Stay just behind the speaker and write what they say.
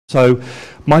So,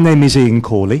 my name is Ian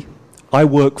Cawley. I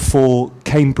work for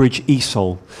Cambridge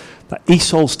ESOL. That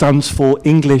ESOL stands for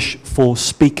English for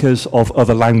Speakers of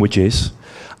Other Languages,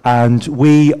 and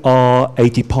we are a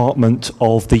department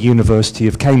of the University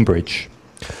of Cambridge.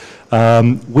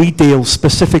 We deal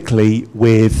specifically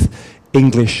with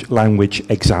English language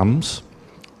exams,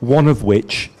 one of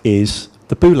which is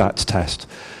the Bulats test.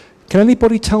 Can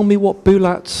anybody tell me what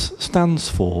Bulats stands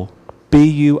for?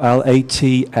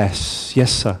 B-U-L-A-T-S.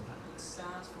 Yes, sir. It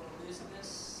stands for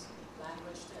Business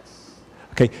Language Test.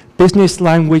 Okay, Business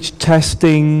Language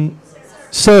Testing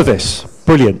Service.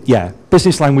 Brilliant, yeah.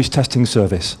 Business Language Testing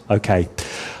Service. Okay.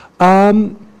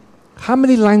 How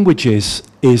many languages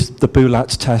is the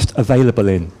Bulats test available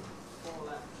in? 4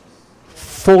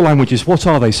 languages. 4 languages. What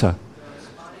are they, sir?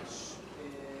 Spanish,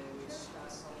 which has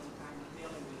some kind of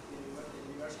dealing with the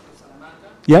University of Salamanca.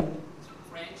 Yep.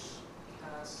 French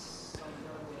has some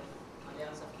dealing with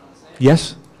Alianza Francesa.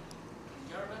 Yes.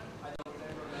 German, I don't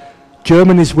remember.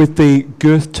 German is with the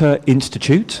Goethe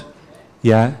Institute. Okay.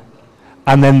 Yeah.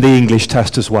 And then the English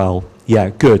test as well. Yeah,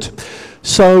 good.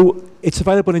 So it's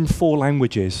available in 4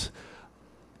 languages.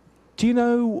 Do you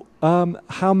know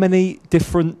how many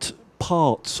different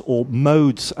parts or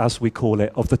modes, as we call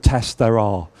it, of the test there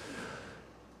are?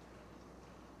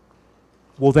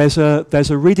 Well, there's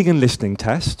a reading and listening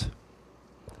test,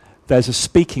 there's a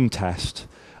speaking test,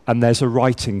 and there's a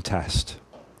writing test.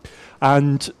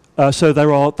 And so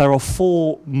there are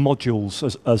 4 modules,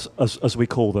 as we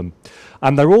call them.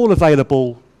 And they're all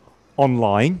available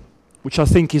online, which I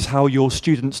think is how your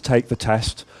students take the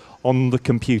test on the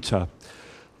computer.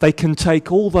 They can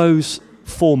take all those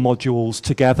 4 modules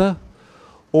together,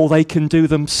 or they can do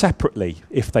them separately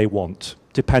if they want,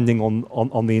 depending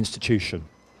on the institution.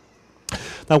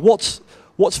 Now,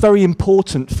 what's very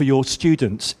important for your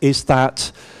students is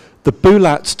that the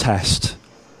Bulats test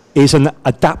is an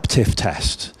adaptive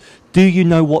test. Do you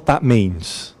know what that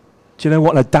means? Do you know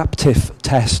what an adaptive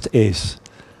test is?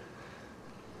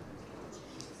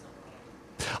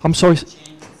 I'm sorry.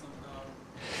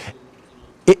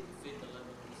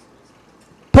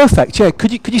 Perfect, yeah.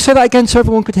 Could you say that again so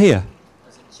everyone could hear?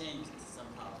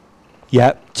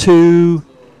 Yeah, to...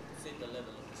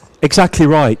 Exactly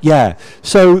right, yeah.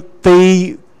 So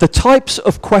the types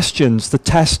of questions the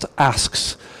test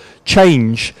asks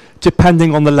change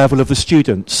depending on the level of the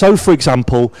student. So, for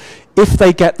example, if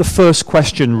they get the first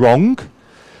question wrong,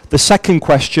 the second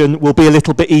question will be a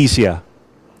little bit easier.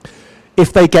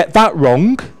 If they get that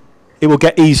wrong, it will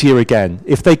get easier again.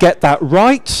 If they get that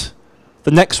right,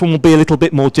 the next one will be a little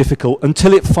bit more difficult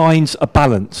until it finds a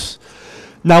balance.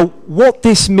 Now, what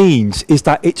this means is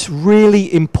that it's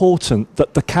really important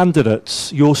that the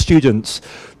candidates, your students,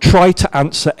 try to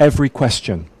answer every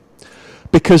question.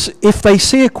 Because if they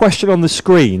see a question on the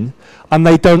screen and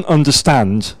they don't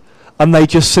understand, and they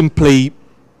just simply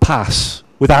pass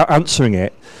without answering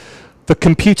it, the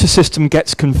computer system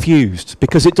gets confused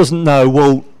because it doesn't know,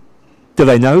 well, do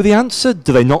they know the answer?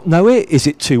 Do they not know it? Is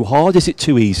it too hard? Is it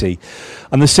too easy?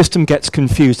 And the system gets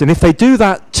confused. And if they do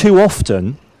that too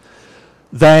often,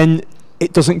 then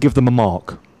it doesn't give them a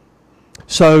mark.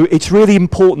 So it's really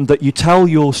important that you tell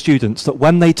your students that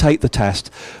when they take the test,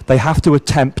 they have to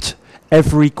attempt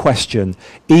every question,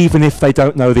 even if they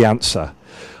don't know the answer.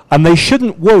 And they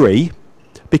shouldn't worry,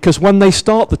 because when they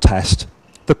start the test,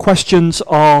 the questions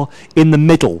are in the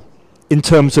middle in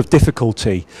terms of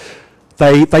difficulty.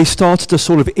 They start at a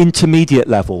sort of intermediate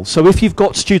level. So if you've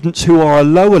got students who are a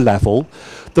lower level,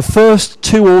 the first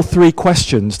 2 or 3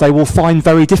 questions they will find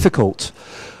very difficult.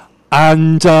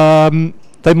 And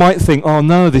they might think, oh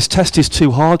no, this test is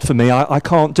too hard for me, I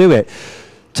can't do it.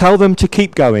 Tell them to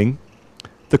keep going.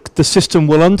 The system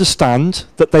will understand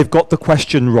that they've got the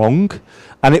question wrong,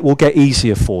 and it will get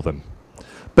easier for them.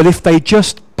 But if they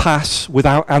just pass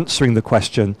without answering the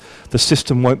question, the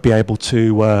system won't be able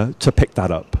to pick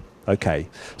that up. Okay,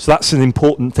 so that's an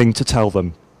important thing to tell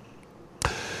them.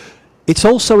 It's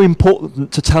also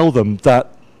important to tell them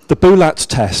that the Bulats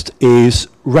test is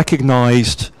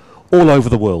recognised all over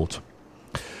the world.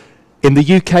 In the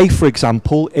UK, for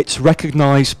example, it's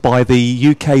recognised by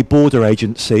the UK Border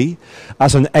Agency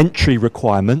as an entry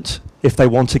requirement if they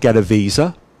want to get a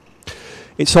visa.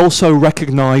 It's also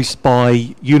recognised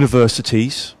by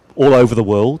universities all over the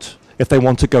world if they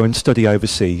want to go and study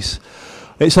overseas.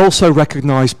 It's also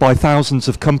recognised by thousands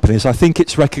of companies. I think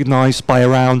it's recognised by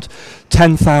around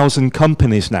 10,000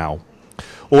 companies now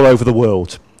all over the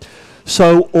world.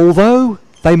 So although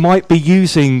they might be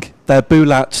using their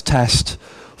Bulats test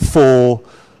for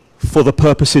the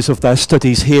purposes of their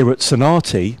studies here at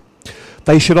Sonati,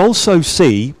 they should also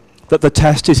see that the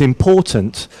test is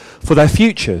important for their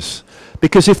futures,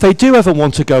 Because if they do ever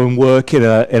want to go and work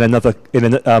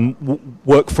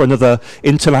work for another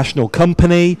international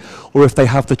company, or if they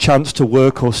have the chance to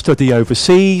work or study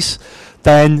overseas,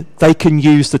 then they can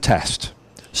use the test.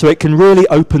 So it can really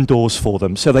open doors for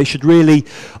them. So they should really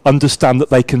understand that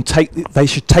they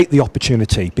should take the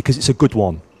opportunity because it's a good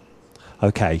one.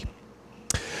 Okay.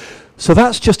 So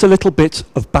that's just a little bit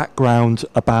of background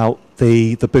about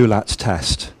the Bulats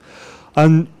test.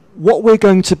 And what we're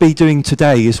going to be doing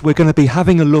today is we're going to be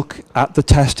having a look at the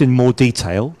test in more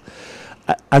detail,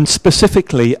 and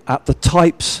specifically at the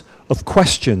types of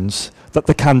questions that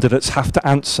the candidates have to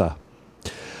answer.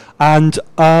 And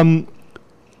I'm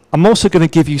also going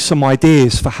to give you some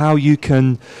ideas for how you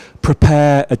can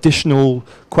prepare additional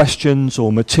questions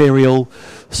or material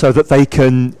so that they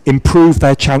can improve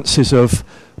their chances of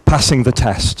passing the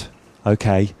test.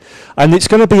 Okay, and it's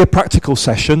going to be a practical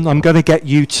session. I'm going to get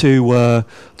you to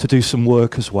do some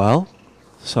work as well,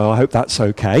 so I hope that's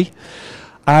okay.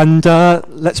 And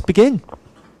let's begin.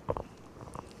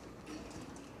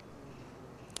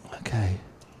 Okay.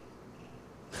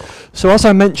 So as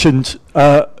I mentioned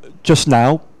just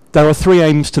now, there are 3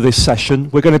 aims to this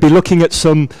session. We're going to be looking at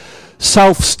some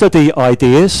self-study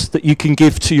ideas that you can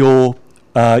give to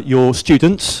your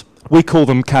students. We call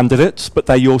them candidates, but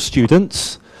they're your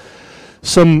students.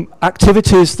 Some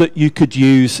activities that you could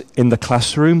use in the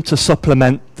classroom to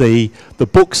supplement the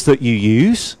books that you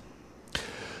use.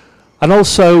 And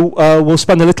also, we'll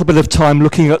spend a little bit of time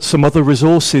looking at some other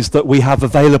resources that we have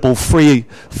available free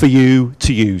for you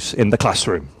to use in the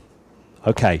classroom.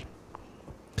 Okay.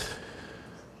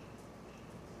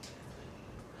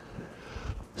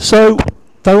 So,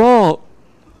 there are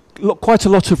quite a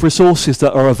lot of resources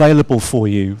that are available for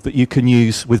you that you can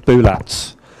use with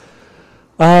Bulats.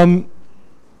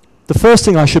 The first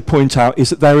thing I should point out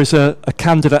is that there is a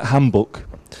candidate handbook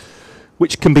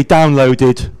which can be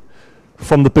downloaded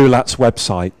from the Bulats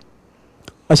website.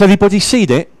 Has anybody seen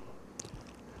it?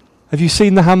 Have you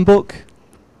seen the handbook?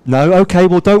 No? Okay,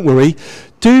 well don't worry.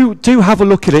 Do have a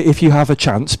look at it if you have a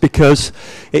chance, because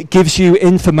it gives you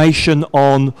information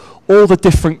on all the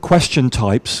different question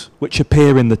types which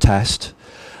appear in the test,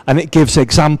 and it gives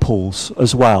examples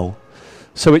as well.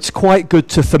 So it's quite good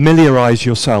to familiarise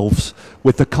yourselves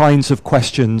with the kinds of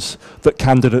questions that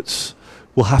candidates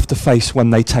will have to face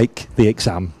when they take the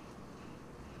exam.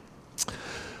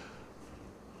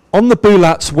 On the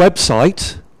Bulats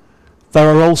website, there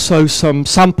are also some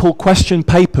sample question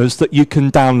papers that you can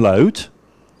download,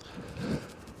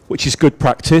 which is good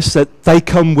practice. That they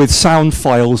come with sound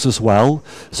files as well,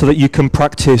 so that you can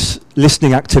practice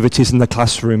listening activities in the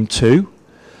classroom too.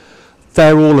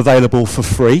 They're all available for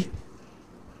free.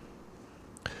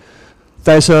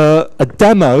 There's a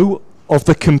demo of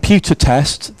the computer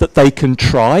test that they can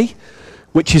try,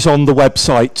 which is on the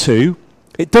website too.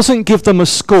 It doesn't give them a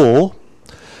score,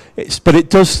 but it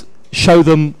does show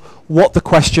them what the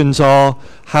questions are,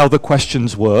 how the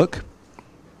questions work.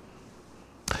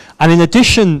 And in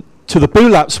addition to the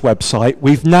Bulats website,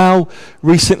 we've now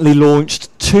recently launched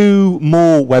 2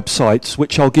 more websites,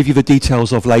 which I'll give you the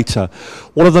details of later.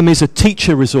 One of them is a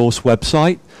teacher resource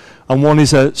website, and one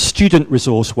is a student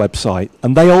resource website.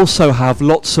 And they also have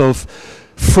lots of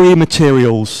free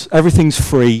materials. Everything's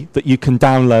free that you can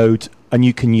download and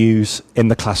you can use in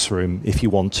the classroom if you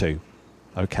want to.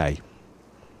 Okay.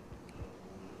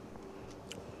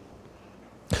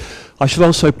 I should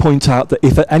also point out that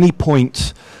if at any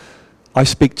point I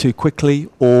speak too quickly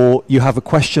or you have a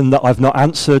question that I've not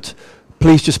answered,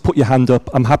 please just put your hand up.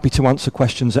 I'm happy to answer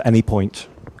questions at any point.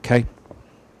 Okay?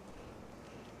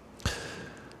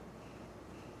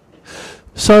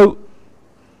 So,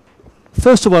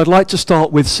 first of all, I'd like to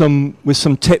start with some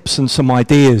tips and some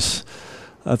ideas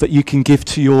that you can give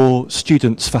to your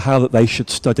students for how that they should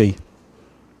study.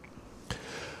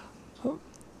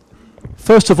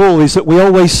 First of all is that we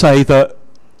always say that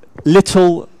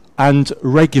little and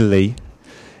regularly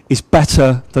is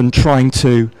better than trying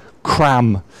to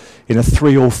cram in a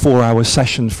 3 or 4 hour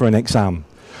session for an exam.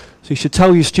 So you should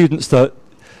tell your students that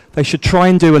they should try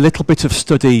and do a little bit of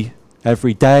study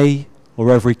every day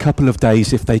or every couple of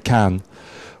days if they can,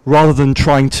 rather than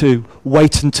trying to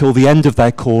wait until the end of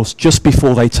their course just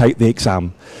before they take the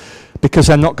exam, because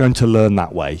they're not going to learn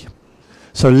that way.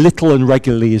 So little and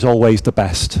regularly is always the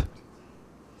best.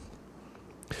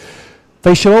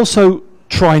 They should also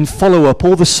try and follow up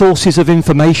all the sources of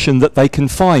information that they can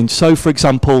find. So, for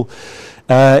example,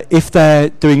 if they're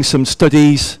doing some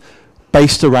studies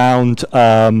based around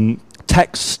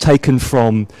texts taken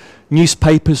from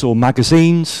newspapers or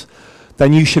magazines,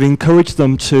 then you should encourage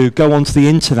them to go onto the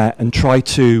internet and try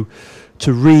to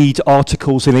read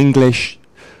articles in English,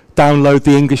 download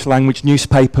the English language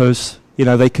newspapers You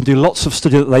know, they can do lots of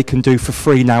study that they can do for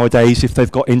free nowadays if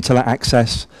they've got internet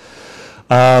access.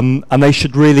 And they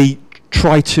should really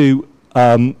try to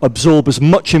absorb as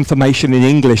much information in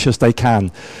English as they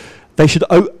can. They should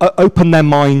open their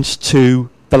minds to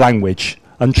the language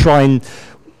and try and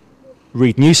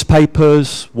read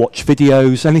newspapers, watch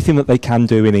videos, anything that they can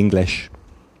do in English.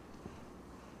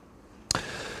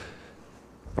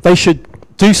 They should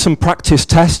do some practice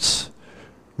tests,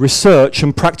 research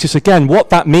and practice again. What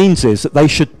that means is that they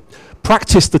should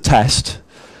practice the test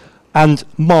and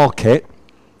mark it.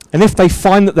 And if they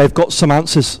find that they've got some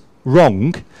answers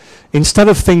wrong, instead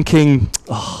of thinking,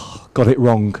 oh, got it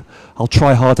wrong, I'll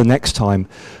try harder next time,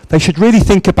 they should really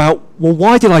think about, well,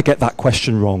 why did I get that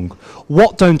question wrong?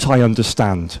 What don't I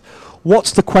understand?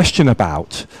 What's the question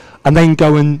about? And then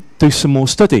go and do some more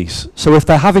studies. So if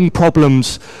they're having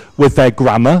problems with their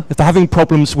grammar, if they're having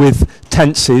problems with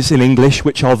tenses in English,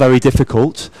 which are very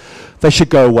difficult, they should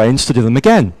go away and study them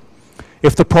again.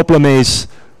 If the problem is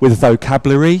with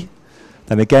vocabulary,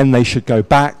 then again they should go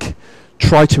back,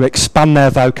 try to expand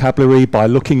their vocabulary by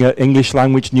looking at English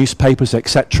language newspapers,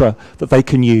 etc., that they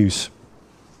can use.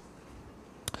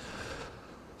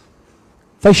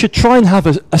 They should try and have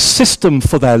a system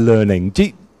for their learning.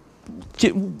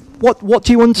 What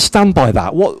do you understand by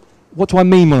that? What do I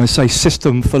mean when I say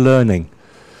system for learning?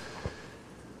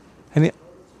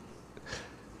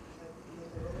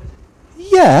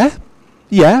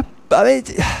 Yeah, but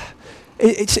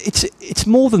it's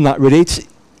more than that really.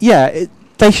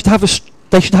 They should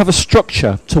have a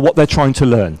structure to what they're trying to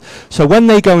learn. So when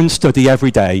they go and study every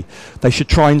day, they should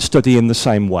try and study in the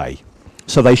same way.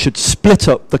 So they should split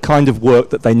up the kind of work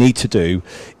that they need to do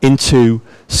into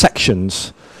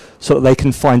sections so that they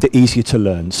can find it easier to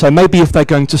learn. So maybe if they're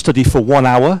going to study for 1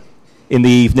 hour in the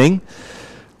evening,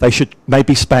 they should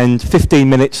maybe spend 15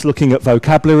 minutes looking at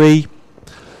vocabulary,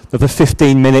 another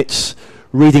 15 minutes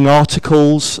reading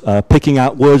articles, picking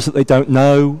out words that they don't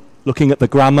know, looking at the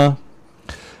grammar,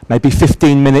 maybe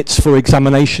 15 minutes for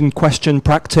examination question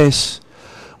practice,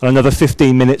 and another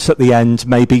 15 minutes at the end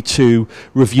maybe to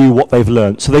review what they've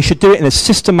learned. So they should do it in a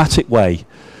systematic way.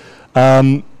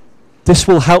 This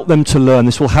will help them to learn,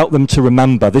 this will help them to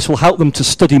remember, this will help them to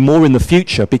study more in the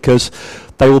future because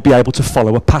they will be able to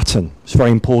follow a pattern. It's very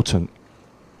important.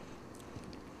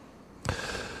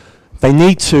 They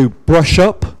need to brush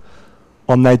up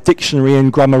on their dictionary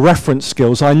and grammar reference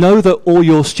skills. I know that all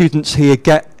your students here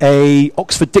get a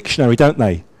Oxford Dictionary, don't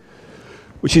they?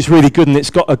 Which is really good, and it's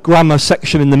got a grammar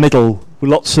section in the middle with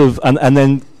lots of, and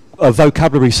then a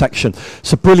vocabulary section.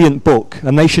 It's a brilliant book,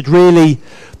 and they should really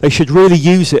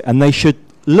use it, and they should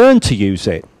learn to use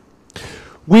it.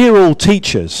 We're all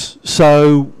teachers,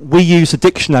 so we use a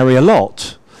dictionary a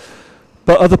lot,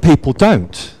 but other people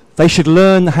don't. They should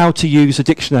learn how to use a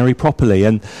dictionary properly,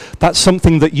 and that's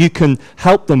something that you can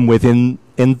help them with in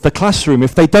the classroom.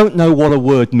 If they don't know what a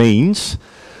word means,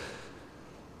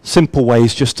 simple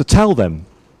ways just to tell them.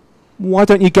 Why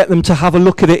don't you get them to have a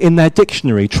look at it in their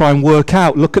dictionary, try and work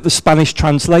out, look at the Spanish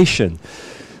translation,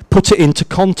 put it into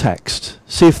context,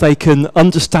 see if they can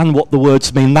understand what the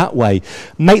words mean that way.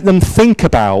 Make them think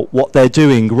about what they're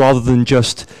doing rather than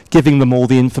just giving them all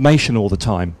the information all the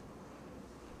time.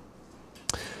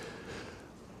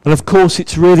 And of course,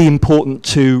 it's really important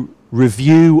to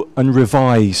review and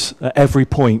revise at every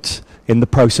point in the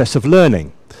process of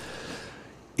learning.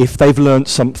 If they've learnt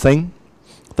something,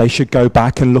 they should go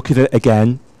back and look at it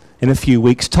again in a few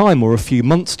weeks' time or a few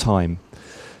months' time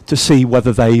to see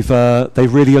whether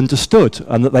they've really understood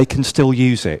and that they can still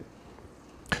use it.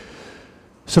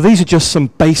 So these are just some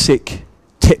basic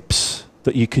tips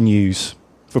that you can use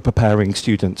for preparing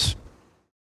students.